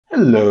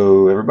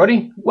Hello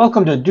everybody,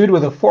 welcome to Dude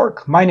with a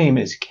Fork. My name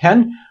is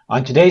Ken.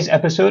 On today's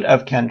episode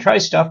of Ken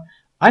Tries Stuff,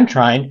 I'm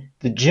trying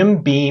the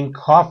Jim Beam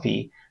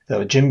coffee,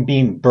 the Jim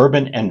Beam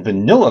Bourbon and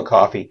Vanilla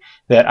coffee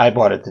that I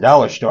bought at the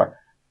dollar store.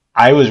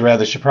 I was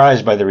rather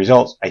surprised by the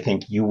results. I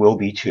think you will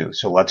be too,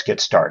 so let's get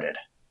started.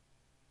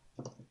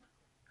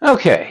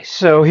 Okay,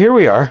 so here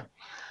we are.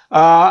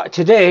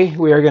 Today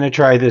we are going to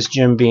try this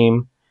Jim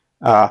Beam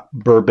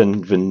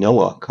Bourbon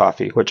Vanilla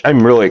coffee, which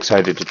I'm really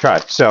excited to try.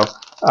 So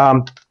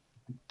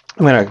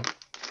I'm going to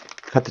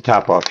cut the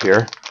top off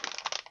here,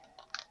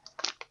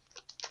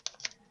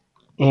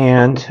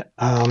 and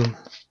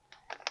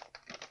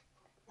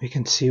we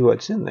can see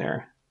what's in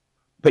there.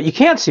 But you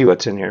can't see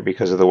what's in here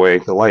because of the way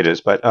the light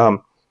is, but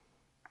it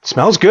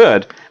smells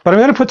good. But I'm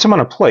going to put some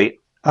on a plate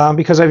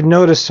because I've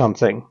noticed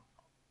something.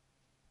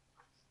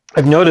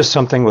 I've noticed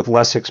something with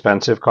less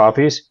expensive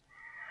coffees.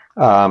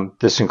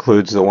 This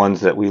includes the ones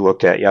that we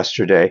looked at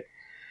yesterday.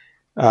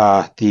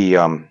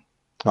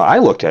 Well, I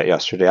looked at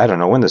yesterday. I don't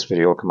know when this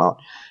video will come out.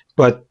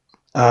 But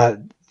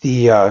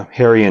the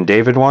Harry and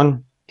David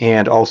one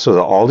and also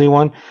the Aldi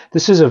one,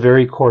 this is a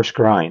very coarse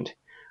grind.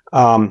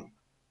 And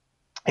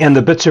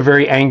the bits are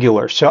very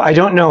angular. So I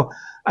don't know.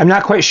 I'm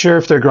not quite sure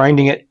if they're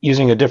grinding it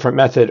using a different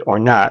method or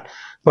not.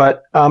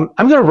 But I'm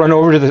going to run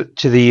over to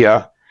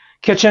the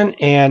kitchen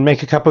and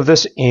make a cup of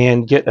this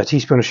and get a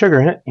teaspoon of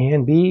sugar in it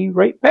and be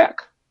right back.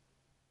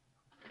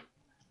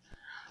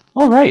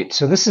 All right,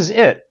 so this is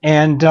it.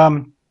 And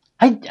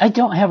I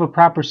don't have a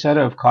proper set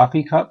of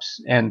coffee cups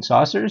and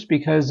saucers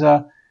because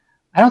I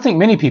don't think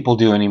many people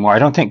do anymore. I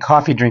don't think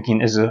coffee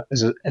drinking is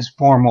as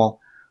formal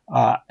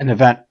an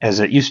event as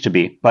it used to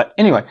be. But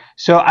anyway,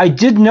 so I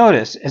did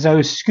notice as I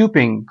was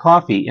scooping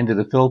coffee into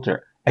the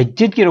filter, I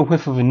did get a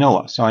whiff of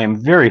vanilla. So I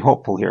am very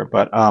hopeful here,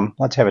 but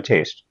let's have a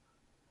taste.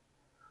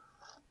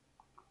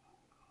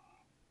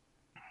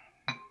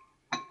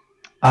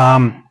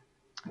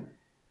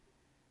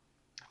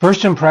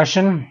 First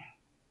impression,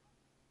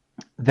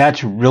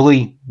 that's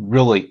really,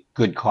 really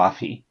good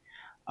coffee.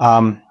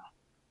 If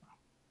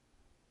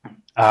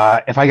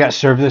I got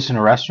served this in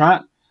a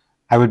restaurant,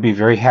 I would be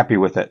very happy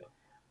with it.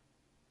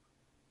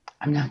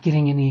 I'm not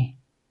getting any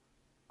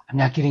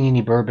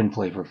bourbon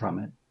flavor from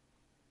it.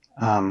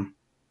 And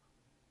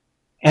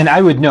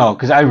I would know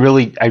because I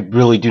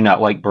really do not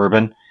like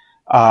bourbon.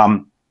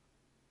 There's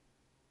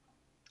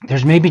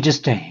maybe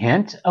just a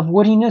hint of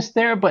woodiness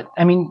there, but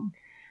I mean,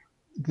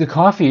 the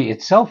coffee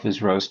itself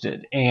is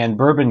roasted, and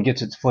bourbon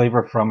gets its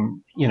flavor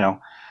from,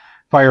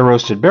 fire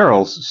roasted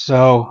barrels.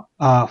 So,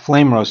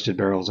 flame roasted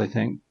barrels, I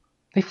think.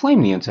 They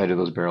flame the inside of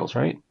those barrels,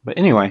 right? But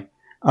anyway,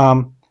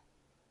 I'm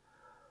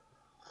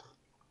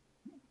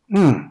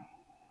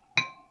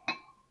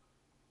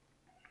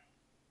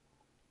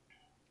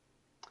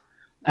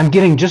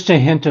getting just a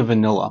hint of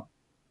vanilla.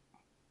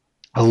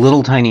 A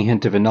little tiny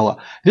hint of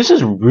vanilla. This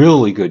is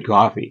really good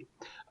coffee.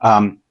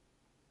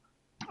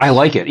 I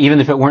like it.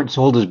 Even if it weren't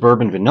sold as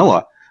bourbon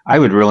vanilla, I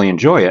would really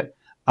enjoy it.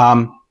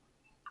 I'm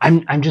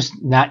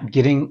just not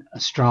getting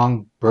a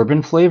strong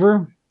bourbon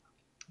flavor.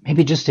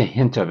 Maybe just a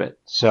hint of it.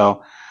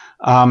 So,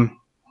 and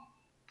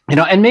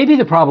maybe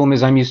the problem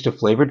is I'm used to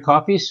flavored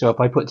coffee. So if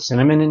I put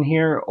cinnamon in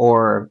here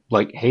or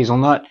like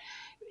hazelnut,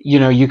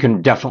 you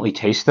can definitely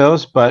taste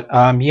those. But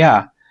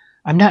yeah,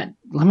 I'm not.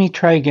 Let me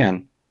try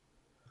again.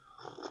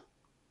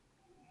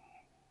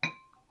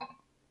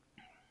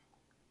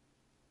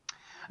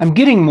 I'm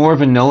getting more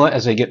vanilla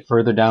as I get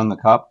further down the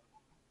cup.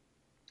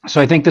 So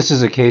I think this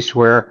is a case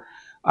where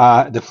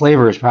the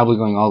flavor is probably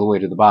going all the way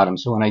to the bottom.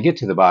 So when I get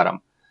to the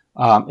bottom,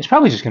 it's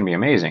probably just going to be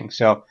amazing.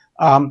 So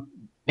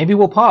maybe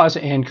we'll pause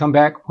and come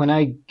back when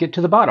I get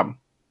to the bottom.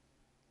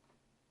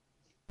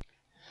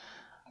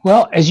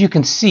 Well, as you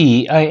can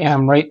see, I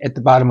am right at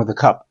the bottom of the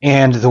cup.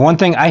 And the one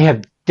thing I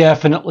have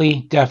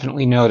definitely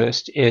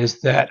noticed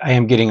is that I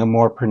am getting a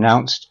more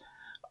pronounced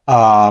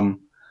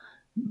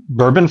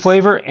bourbon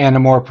flavor and a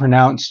more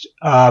pronounced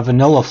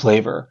vanilla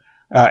flavor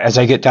as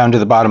I get down to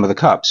the bottom of the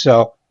cup.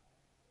 So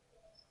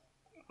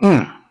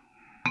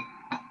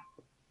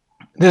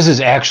this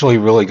is actually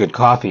really good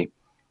coffee,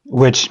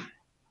 which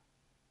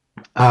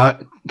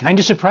kind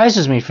of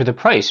surprises me for the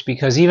price,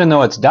 because even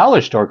though it's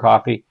dollar store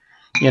coffee,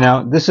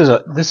 this is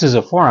a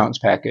 4-ounce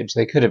package.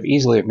 They could have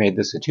easily have made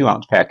this a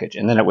 2-ounce package,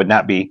 and then it would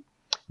not be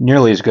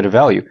nearly as good a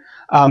value.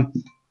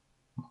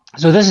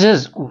 So this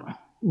is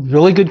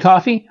really good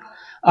coffee.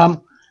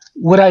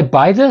 Would I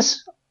buy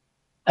this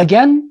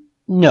again?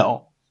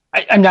 No.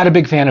 I'm not a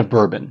big fan of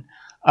bourbon.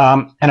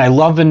 And I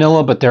love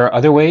vanilla, but there are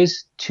other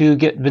ways to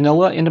get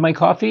vanilla into my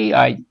coffee.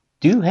 I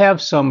do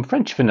have some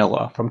French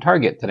vanilla from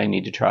Target that I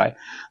need to try.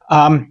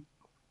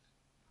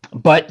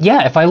 But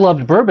yeah, if I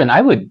loved bourbon, I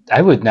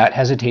would not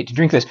hesitate to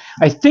drink this.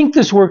 I think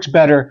this works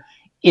better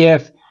I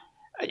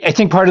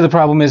think part of the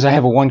problem is I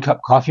have a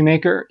 1-cup coffee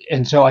maker,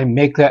 and so I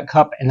make that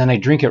cup and then I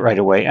drink it right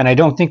away, and I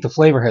don't think the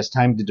flavor has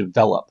time to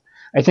develop.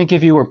 I think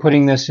if you were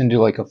putting this into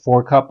like a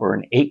 4-cup or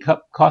an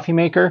 8-cup coffee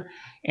maker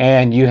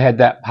and you had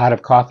that pot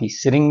of coffee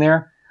sitting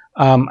there,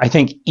 I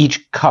think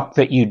each cup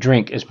that you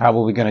drink is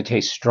probably going to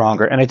taste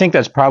stronger. And I think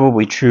that's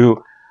probably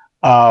true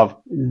of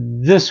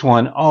this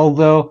one,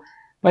 although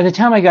by the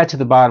time I got to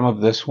the bottom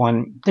of this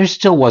one, there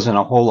still wasn't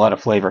a whole lot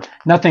of flavor.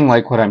 Nothing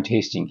like what I'm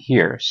tasting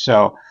here.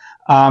 So,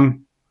 yeah,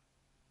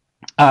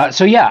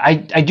 I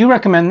do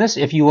recommend this.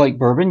 If you like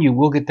bourbon, you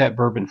will get that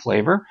bourbon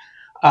flavor.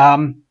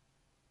 Yeah,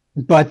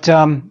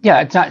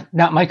 it's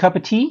not my cup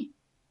of tea,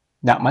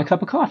 not my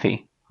cup of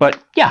coffee.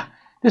 But yeah,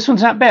 this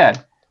one's not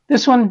bad.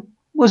 This one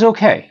was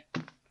okay.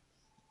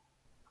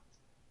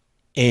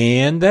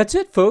 And that's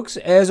it, folks.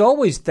 As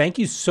always, thank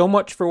you so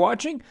much for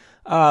watching.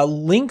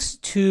 Links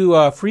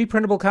to free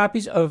printable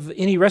copies of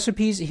any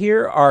recipes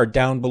here are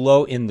down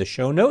below in the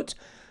show notes.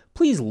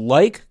 Please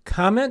like,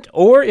 comment,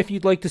 or if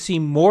you'd like to see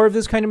more of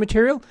this kind of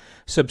material,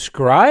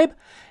 subscribe.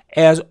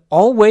 As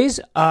always,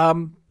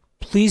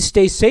 please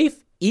stay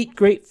safe, eat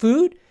great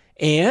food,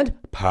 and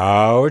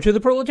power to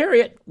the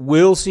proletariat.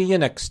 We'll see you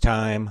next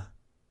time.